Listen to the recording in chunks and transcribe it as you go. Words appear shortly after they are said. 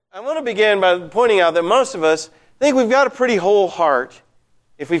I want to begin by pointing out that most of us think we've got a pretty whole heart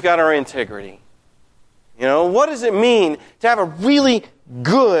if we've got our integrity. You know, what does it mean to have a really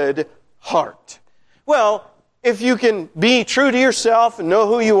good heart? Well, if you can be true to yourself and know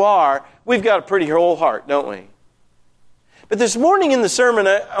who you are, we've got a pretty whole heart, don't we? But this morning in the sermon,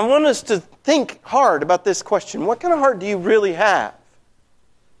 I want us to think hard about this question. What kind of heart do you really have?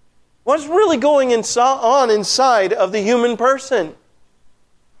 What's really going on inside of the human person?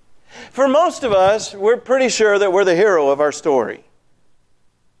 For most of us, we're pretty sure that we're the hero of our story.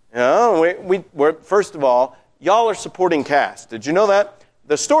 You know, we're first of all, y'all are supporting cast. Did you know that?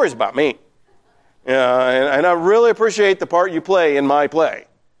 The story's about me. And I really appreciate the part you play in my play.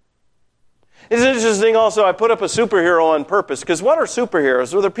 It's interesting also, I put up a superhero on purpose, because what are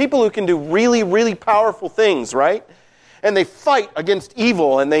superheroes? Well, they're people who can do really, really powerful things, right? And they fight against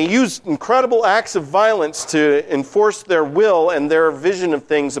evil, and they use incredible acts of violence to enforce their will and their vision of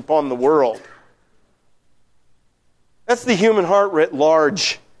things upon the world. That's the human heart writ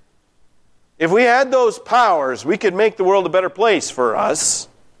large. If we had those powers, we could make the world a better place for us.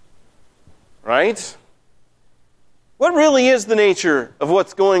 Right? What really is the nature of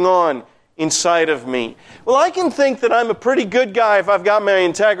what's going on inside of me? Well, I can think that I'm a pretty good guy if I've got my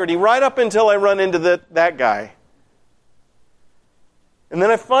integrity right up until I run into that guy. And then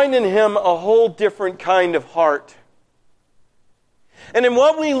I find in him a whole different kind of heart. And in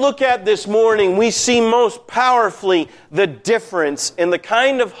what we look at this morning, we see most powerfully the difference in the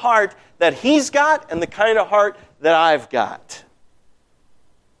kind of heart that he's got and the kind of heart that I've got.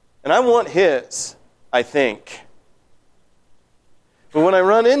 And I want his, I think. But when I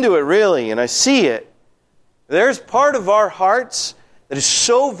run into it really and I see it, there's part of our hearts that is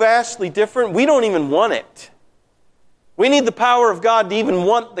so vastly different, we don't even want it. We need the power of God to even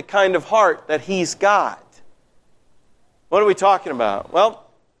want the kind of heart that he's got. What are we talking about? Well,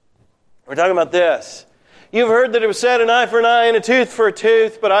 we're talking about this. You've heard that it was said, an eye for an eye and a tooth for a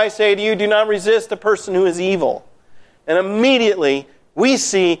tooth, but I say to you, do not resist a person who is evil. And immediately, we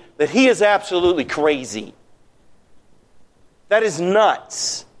see that he is absolutely crazy. That is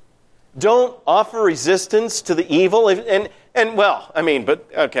nuts. Don't offer resistance to the evil.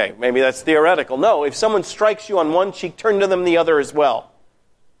 Okay, maybe that's theoretical. No, if someone strikes you on one cheek, turn to them the other as well.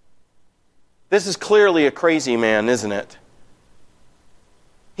 This is clearly a crazy man, isn't it?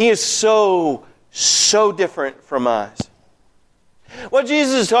 He is so different from us. What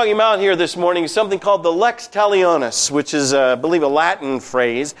Jesus is talking about here this morning is something called the lex talionis, which is, I believe, a Latin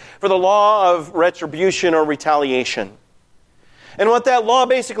phrase for the law of retribution or retaliation. And what that law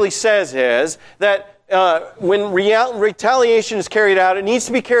basically says is that when retaliation is carried out, it needs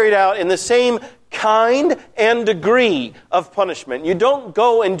to be carried out in the same kind and degree of punishment. You don't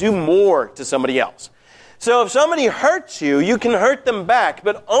go and do more to somebody else. So if somebody hurts you, you can hurt them back,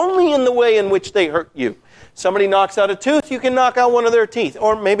 but only in the way in which they hurt you. Somebody knocks out a tooth, you can knock out one of their teeth.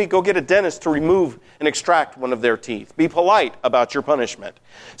 Or maybe go get a dentist to remove and extract one of their teeth. Be polite about your punishment.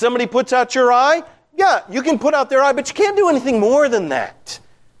 Somebody puts out your eye, yeah, you can put out their eye, but you can't do anything more than that.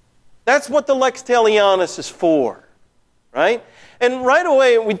 That's what the lex talionis is for, right? And right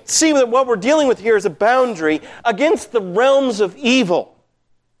away, we see that what we're dealing with here is a boundary against the realms of evil.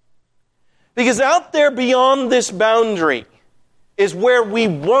 Because out there beyond this boundary is where we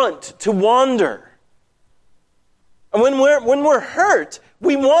want to wander. And when we're hurt,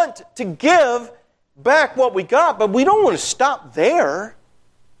 we want to give back what we got, but we don't want to stop there.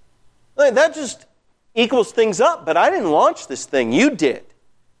 That just equals things up, but I didn't launch this thing, you did.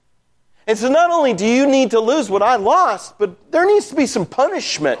 And so not only do you need to lose what I lost, but there needs to be some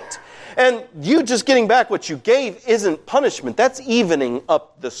punishment. And you just getting back what you gave isn't punishment. That's evening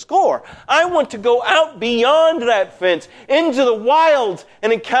up the score. I want to go out beyond that fence into the wild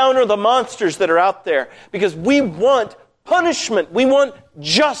and encounter the monsters that are out there. Because we want punishment. We want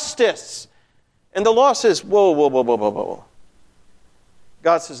justice. And the law says, whoa.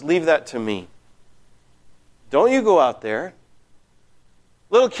 God says, leave that to me. Don't you go out there.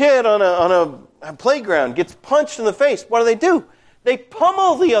 Little kid on a playground gets punched in the face. What do? They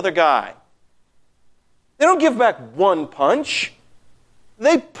pummel the other guy. They don't give back one punch.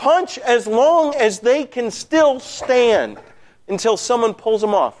 They punch as long as they can still stand until someone pulls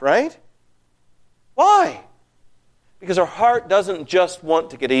them off, right? Why? Because our heart doesn't just want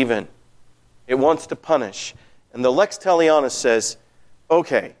to get even. It wants to punish. And the lex talionis says,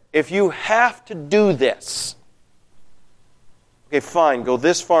 okay, if you have to do this, okay, fine, go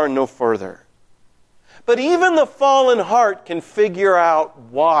this far and no further. But even the fallen heart can figure out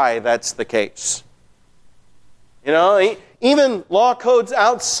why that's the case. You know, even law codes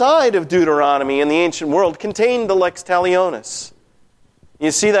outside of Deuteronomy in the ancient world contained the lex talionis.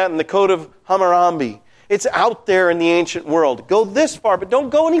 You see that in the Code of Hammurabi. It's out there in the ancient world. Go this far, but don't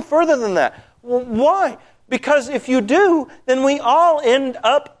go any further than that. Well, why? Because if you do, then we all end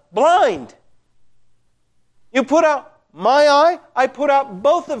up blind. You put out my eye, I put out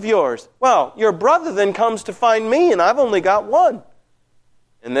both of yours. Well, your brother then comes to find me, and I've only got one.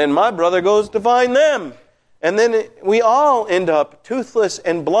 And then my brother goes to find them. And then we all end up toothless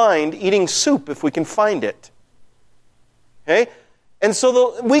and blind, eating soup if we can find it. Okay? And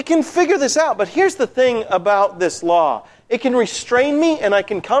so we can figure this out. But here's the thing about this law. It can restrain me, and I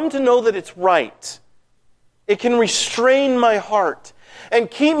can come to know that it's right. It can restrain my heart and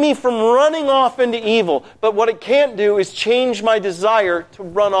keep me from running off into evil. But what it can't do is change my desire to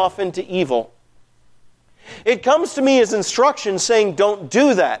run off into evil. It comes to me as instruction saying, don't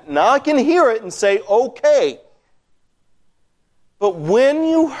do that. Now I can hear it and say, okay. But when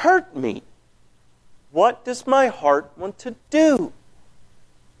you hurt me, what does my heart want to do?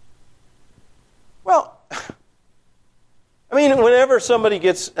 Well, I mean, whenever somebody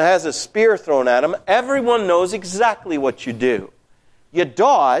has a spear thrown at them, everyone knows exactly what you do. You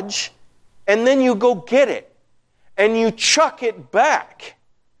dodge, and then you go get it, and you chuck it back.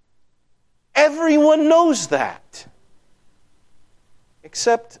 Everyone knows that.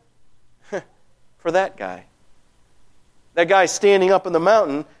 Except for that guy. That guy standing up in the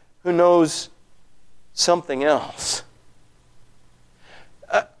mountain who knows something else.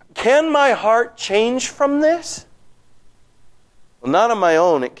 Can my heart change from this? Well, not on my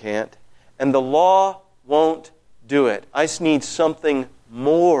own it can't. And the law won't do it. I need something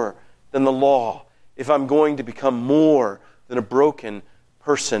more than the law if I'm going to become more than a broken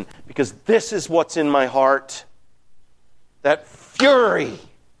person. Because this is what's in my heart. That fury.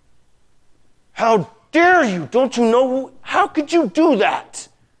 How dare you? Don't you know? How could you do that?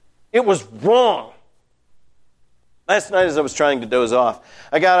 It was wrong. Last night as I was trying to doze off,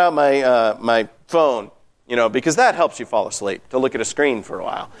 I got out my phone, because that helps you fall asleep, to look at a screen for a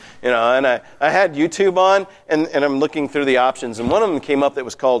while. And I had YouTube on, and I'm looking through the options, and one of them came up that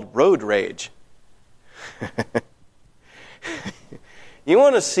was called Road Rage. You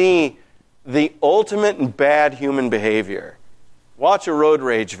want to see the ultimate and bad human behavior? Watch a road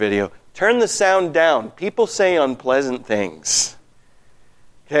rage video. Turn the sound down. People say unpleasant things.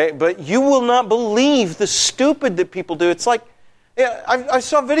 Okay, but you will not believe the stupid that people do. It's like, I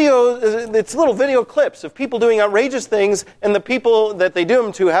saw it's little video clips of people doing outrageous things, and the people that they do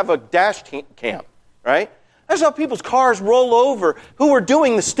them to have a dash cam, right? I saw people's cars roll over who were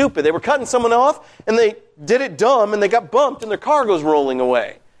doing the stupid. They were cutting someone off, and they did it dumb, and they got bumped, and their car goes rolling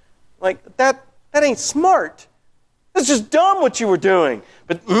away. Like, that ain't smart. That's just dumb what you were doing.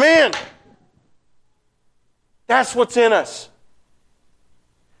 But man, that's what's in us.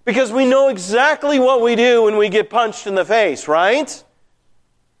 Because we know exactly what we do when we get punched in the face, right?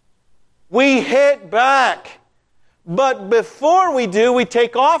 We hit back. But before we do, we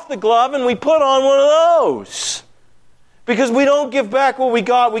take off the glove and we put on one of those. Because we don't give back what we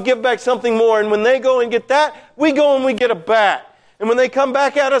got, we give back something more. And when they go and get that, we go and we get a bat. And when they come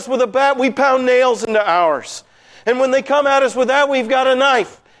back at us with a bat, we pound nails into ours. And when they come at us with that, we've got a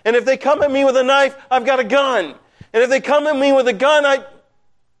knife. And if they come at me with a knife, I've got a gun. And if they come at me with a gun,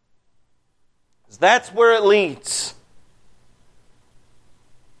 that's where it leads.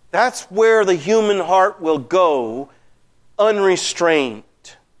 That's where the human heart will go unrestrained.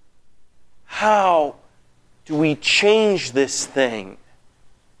 How do we change this thing?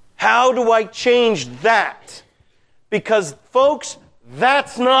 How do I change that? Because, folks,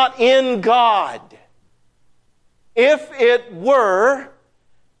 that's not in God. If it were,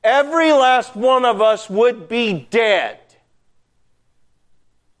 every last one of us would be dead.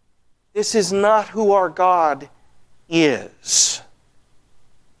 This is not who our God is.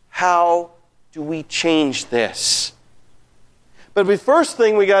 How do we change this? But the first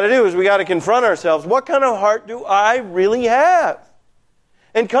thing we got to do is we got to confront ourselves. What kind of heart do I really have?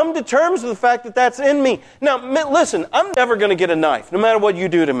 And come to terms with the fact that that's in me. Now, listen, I'm never going to get a knife, no matter what you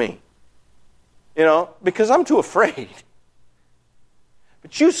do to me. Because I'm too afraid.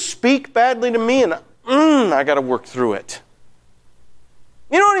 But you speak badly to me, and I got to work through it.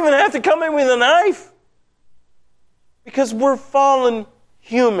 You don't even have to come in with a knife. Because we're fallen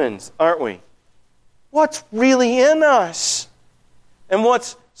humans, aren't we? What's really in us? And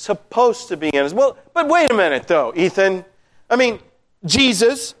what's supposed to be in us? Well, but wait a minute, though, Ethan. I mean,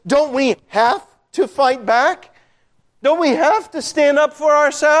 Jesus, don't we have to fight back? Don't we have to stand up for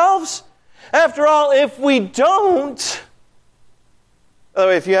ourselves? After all, if we don't... By the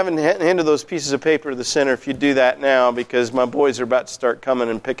way, if you haven't handed those pieces of paper to the center, if you do that now, because my boys are about to start coming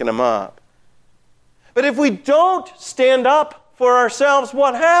and picking them up. But if we don't stand up for ourselves,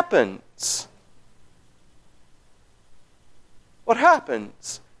 what happens? What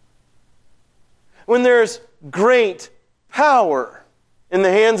happens? When there's great power in the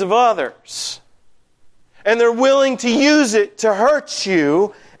hands of others, and they're willing to use it to hurt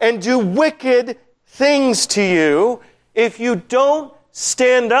you and do wicked things to you, if you don't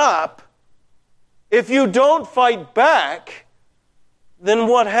stand up, if you don't fight back, then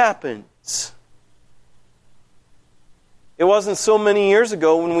what happens? It wasn't so many years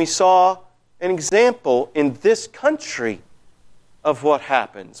ago when we saw an example in this country of what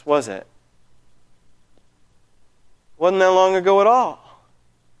happens, was it? Wasn't that long ago at all.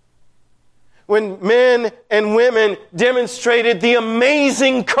 When men and women demonstrated the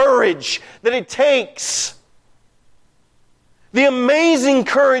amazing courage that it takes, the amazing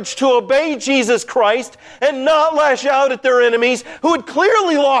courage to obey Jesus Christ and not lash out at their enemies who had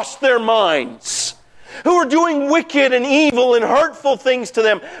clearly lost their minds, who were doing wicked and evil and hurtful things to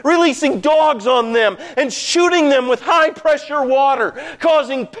them, releasing dogs on them and shooting them with high-pressure water,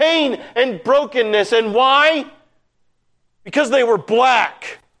 causing pain and brokenness. And why? Because they were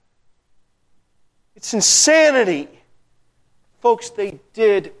black. It's insanity. Folks, they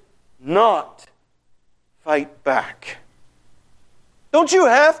did not fight back. Don't you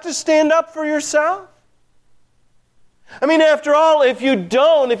have to stand up for yourself? I mean, after all, if you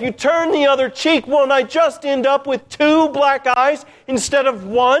turn the other cheek, won't I just end up with 2 black eyes instead of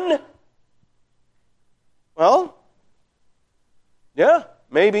 1? Well, yeah,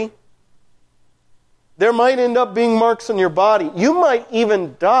 maybe. There might end up being marks on your body. You might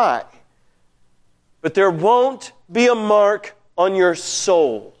even die. But there won't be a mark on your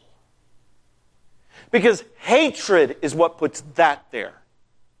soul. Because hatred is what puts that there.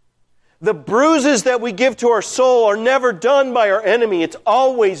 The bruises that we give to our soul are never done by our enemy. It's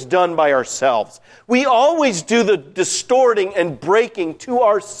always done by ourselves. We always do the distorting and breaking to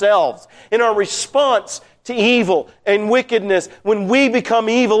ourselves in our response to evil and wickedness when we become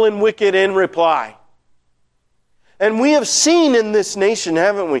evil and wicked in reply. And we have seen in this nation,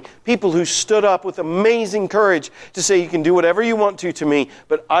 haven't we, people who stood up with amazing courage to say, you can do whatever you want to me,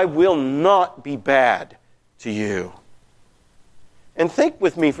 but I will not be bad to you. And think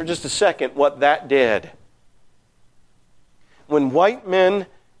with me for just a second what that did. When white men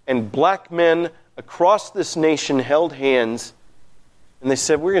and black men across this nation held hands, and they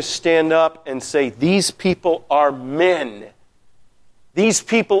said, we're going to stand up and say, these people are men. These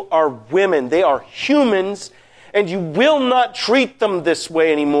people are women. They are humans. And you will not treat them this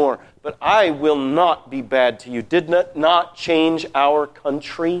way anymore. But I will not be bad to you. Did not change our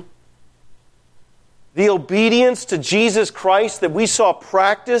country? The obedience to Jesus Christ that we saw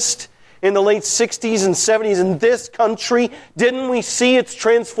practiced in the late 60s and 70s in this country, didn't we see its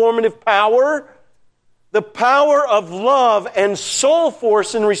transformative power? The power of love and soul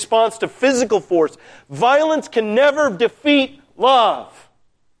force in response to physical force. Violence can never defeat love.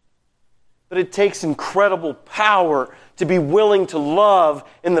 But it takes incredible power to be willing to love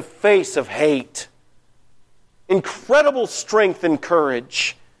in the face of hate. Incredible strength and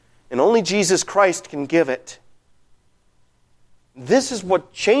courage. And only Jesus Christ can give it. This is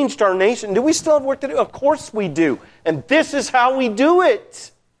what changed our nation. Do we still have work to do? Of course we do. And this is how we do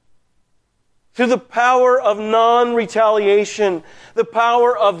it. Through the power of non-retaliation. The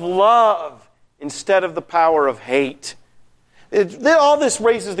power of love instead of the power of hate. All this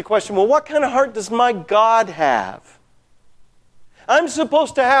raises the question, well, what kind of heart does my God have? I'm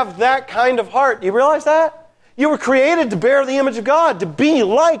supposed to have that kind of heart. Do you realize that? You were created to bear the image of God, to be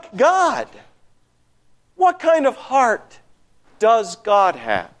like God. What kind of heart does God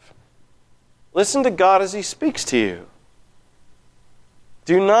have? Listen to God as He speaks to you.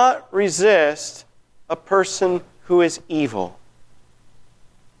 Do not resist a person who is evil.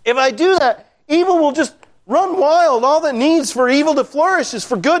 If I do that, evil will just run wild. All that needs for evil to flourish is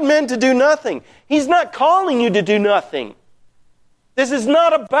for good men to do nothing. He's not calling you to do nothing. This is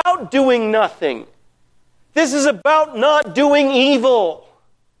not about doing nothing. This is about not doing evil.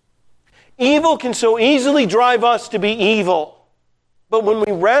 Evil can so easily drive us to be evil. But when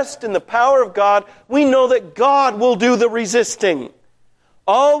we rest in the power of God, we know that God will do the resisting.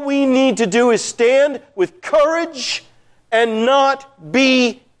 All we need to do is stand with courage and not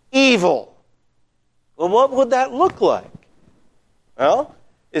be evil. Well, what would that look like? Well,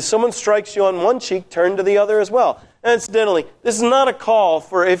 if someone strikes you on one cheek, turn to the other as well. And incidentally, this is not a call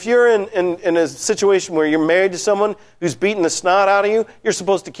for if you're in a situation where you're married to someone who's beating the snot out of you, you're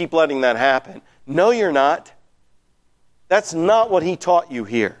supposed to keep letting that happen. No, you're not. That's not what he taught you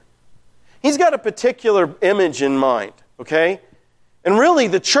here. He's got a particular image in mind, okay? And really,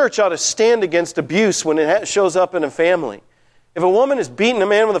 the church ought to stand against abuse when it shows up in a family. If a woman is beating a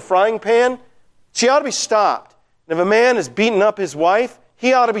man with a frying pan, she ought to be stopped. And if a man is beating up his wife,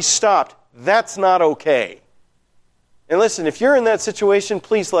 he ought to be stopped. That's not okay. And listen, if you're in that situation,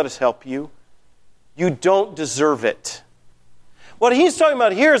 please let us help you. You don't deserve it. What he's talking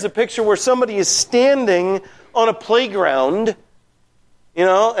about here is a picture where somebody is standing on a playground,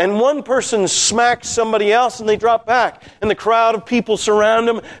 and one person smacks somebody else and they drop back. And the crowd of people surround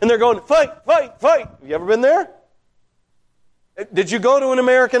them and they're going, fight, fight, fight. Have you ever been there? Did you go to an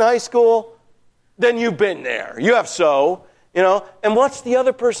American high school? Then you've been there. You have so. And what's the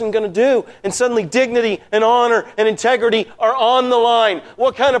other person going to do? And suddenly dignity and honor and integrity are on the line.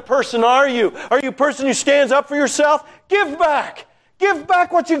 What kind of person are you? Are you a person who stands up for yourself? Give back. Give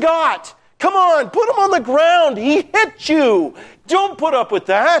back what you got. Come on, put him on the ground. He hit you. Don't put up with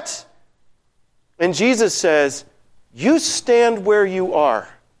that. And Jesus says, you stand where you are.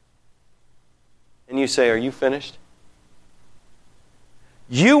 And you say, are you finished?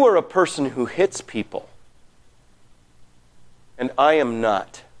 You are a person who hits people. And I am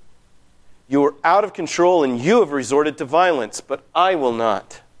not. You are out of control and you have resorted to violence, but I will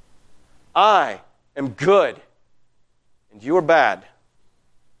not. I am good and you are bad.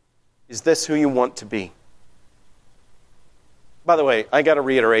 Is this who you want to be? By the way, I got to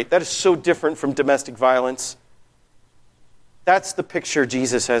reiterate, that is so different from domestic violence. That's the picture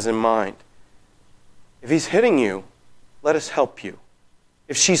Jesus has in mind. If he's hitting you, let us help you.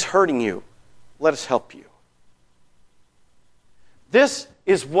 If she's hurting you, let us help you. This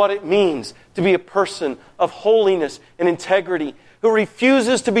is what it means to be a person of holiness and integrity who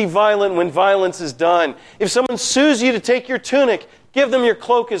refuses to be violent when violence is done. If someone sues you to take your tunic, give them your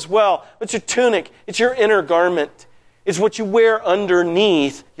cloak as well. What's your tunic? It's your inner garment. It's what you wear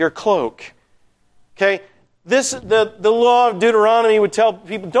underneath your cloak. Okay? The law of Deuteronomy would tell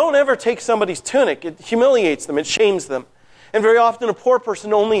people, don't ever take somebody's tunic. It humiliates them. It shames them. And very often a poor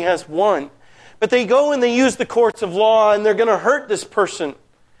person only has one. But they go and they use the courts of law and they're going to hurt this person.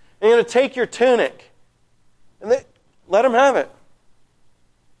 They're going to take your tunic. And let them have it.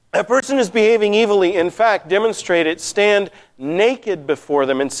 A person who's behaving evilly, in fact, demonstrate it, stand naked before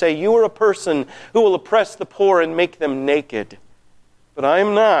them and say, you are a person who will oppress the poor and make them naked. But I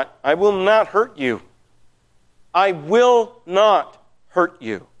am not. I will not hurt you. I will not hurt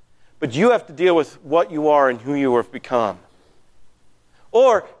you. But you have to deal with what you are and who you have become.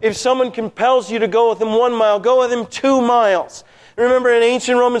 Or if someone compels you to go with him 1 mile, go with him 2 miles. Remember, an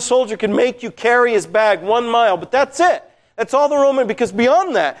ancient Roman soldier could make you carry his bag 1 mile, but that's it. That's all the Roman, because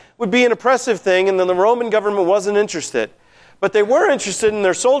beyond that would be an oppressive thing, and then the Roman government wasn't interested. But they were interested in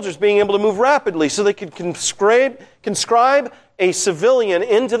their soldiers being able to move rapidly, so they could conscribe a civilian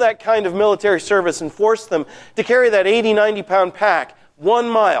into that kind of military service and force them to carry that 80, 90-pound pack 1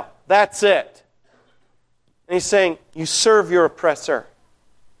 mile. That's it. And he's saying, you serve your oppressor.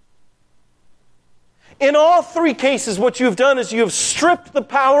 In all three cases, what you've done is you have stripped the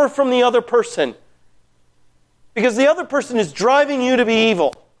power from the other person. Because the other person is driving you to be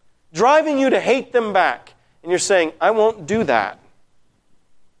evil, driving you to hate them back. And you're saying, I won't do that.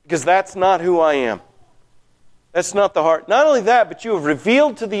 Because that's not who I am. That's not the heart. Not only that, but you have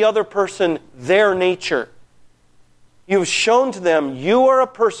revealed to the other person their nature. You have shown to them, you are a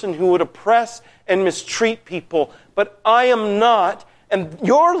person who would oppress and mistreat people, but I am not. And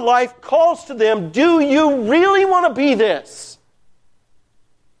your life calls to them, do you really want to be this?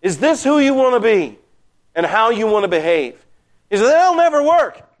 Is this who you want to be? And how you want to behave? He said, that'll never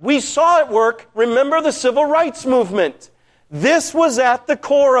work. We saw it work. Remember the civil rights movement. This was at the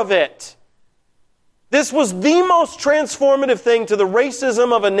core of it. This was the most transformative thing to the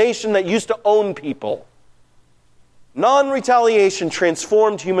racism of a nation that used to own people. Non-retaliation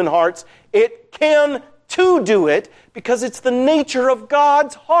transformed human hearts. It can too do it because it's the nature of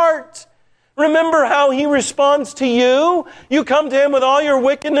God's heart. Remember how He responds to you? You come to Him with all your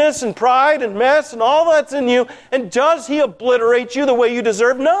wickedness and pride and mess and all that's in you. And does He obliterate you the way you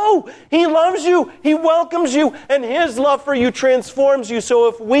deserve? No. He loves you. He welcomes you. And His love for you transforms you. So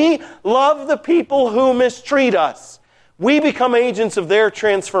if we love the people who mistreat us, we become agents of their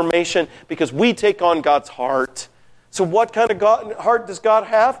transformation because we take on God's heart. So what kind of heart does God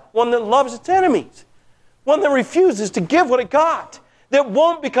have? One that loves its enemies. One that refuses to give what it got. That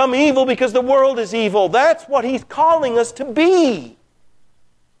won't become evil because the world is evil. That's what He's calling us to be.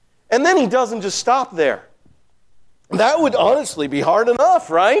 And then He doesn't just stop there. That would honestly be hard enough,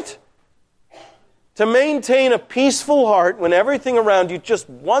 right? To maintain a peaceful heart when everything around you just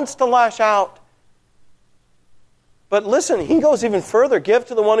wants to lash out. But listen, He goes even further. Give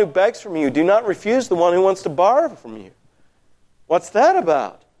to the one who begs from you. Do not refuse the one who wants to borrow from you. What's that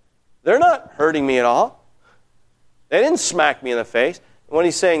about? They're not hurting me at all. They didn't smack me in the face. And what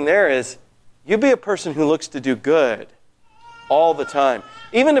he's saying there is, you be a person who looks to do good all the time.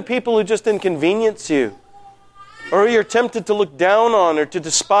 Even to people who just inconvenience you, or who you're tempted to look down on or to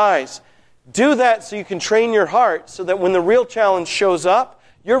despise. Do that so you can train your heart so that when the real challenge shows up,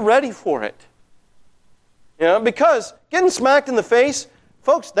 you're ready for it. Because getting smacked in the face,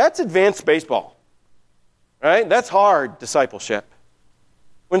 folks, that's advanced baseball. Right? That's hard discipleship.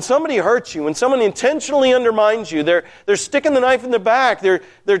 When somebody hurts you, when someone intentionally undermines you, they're sticking the knife in the back, they're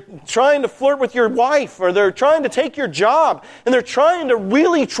trying to flirt with your wife, or they're trying to take your job, and they're trying to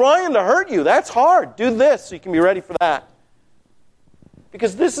hurt you. That's hard. Do this so you can be ready for that.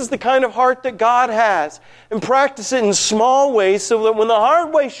 Because this is the kind of heart that God has. And practice it in small ways so that when the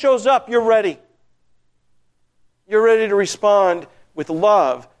hard way shows up, you're ready. You're ready to respond with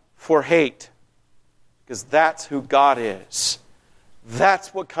love for hate. Because that's who God is.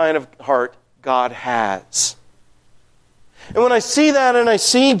 That's what kind of heart God has. And when I see that and I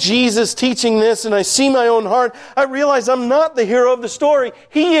see Jesus teaching this and I see my own heart, I realize I'm not the hero of the story.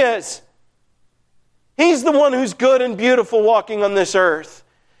 He is. He's the one who's good and beautiful walking on this earth.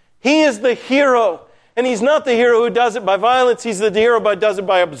 He is the hero. And he's not the hero who does it by violence. He's the hero who does it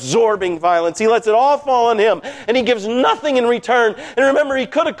by absorbing violence. He lets it all fall on him. And he gives nothing in return. And remember, he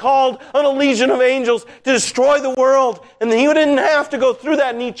could have called on a legion of angels to destroy the world. And he didn't have to go through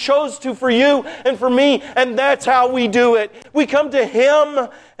that. And he chose to for you and for me. And that's how we do it. We come to him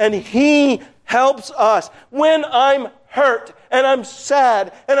and he helps us. When I'm hurt and I'm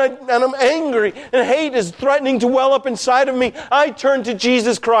sad and I'm angry and hate is threatening to well up inside of me, I turn to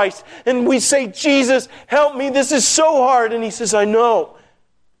Jesus Christ and we say, Jesus, help me. This is so hard. And he says, I know.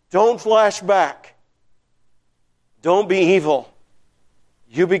 Don't flash back. Don't be evil.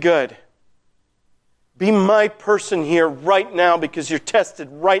 You be good. Be my person here right now because you're tested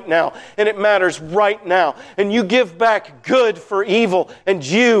right now and it matters right now. And you give back good for evil and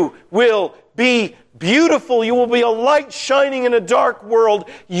you will be beautiful. You will be a light shining in a dark world.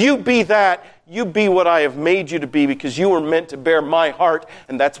 You be that. You be what I have made you to be because you were meant to bear my heart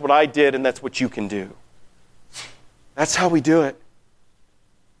and that's what I did and that's what you can do. That's how we do it.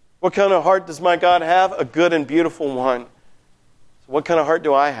 What kind of heart does my God have? A good and beautiful one. So what kind of heart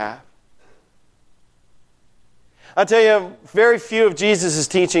do I have? I'll tell you, very few of Jesus'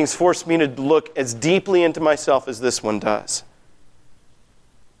 teachings force me to look as deeply into myself as this one does.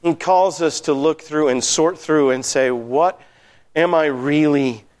 He calls us to look through and sort through and say, what am I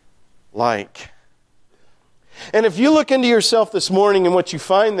really like? And if you look into yourself this morning and what you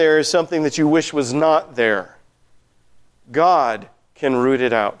find there is something that you wish was not there, God can root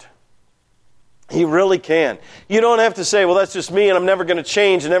it out. He really can. You don't have to say, well, that's just me and I'm never going to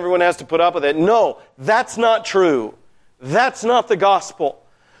change and everyone has to put up with it. No, that's not true. That's not the gospel.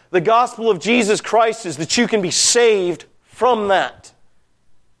 The gospel of Jesus Christ is that you can be saved from that.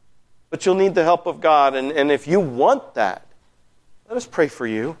 But you'll need the help of God. And if you want that, let us pray for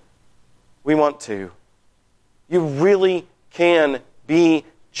you. We want to. You really can be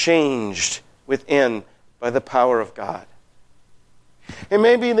changed within by the power of God. It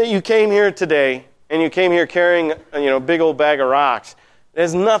may be that you came here today and you came here carrying a big old bag of rocks. It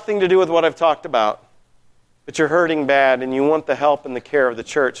has nothing to do with what I've talked about. But you're hurting bad and you want the help and the care of the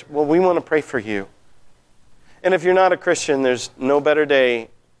church. Well, we want to pray for you. And if you're not a Christian, there's no better day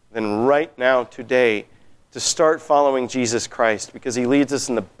than right now, today, to start following Jesus Christ because he leads us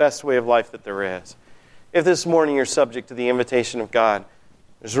in the best way of life that there is. If this morning you're subject to the invitation of God,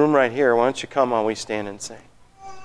 there's room right here. Why don't you come while we stand and sing?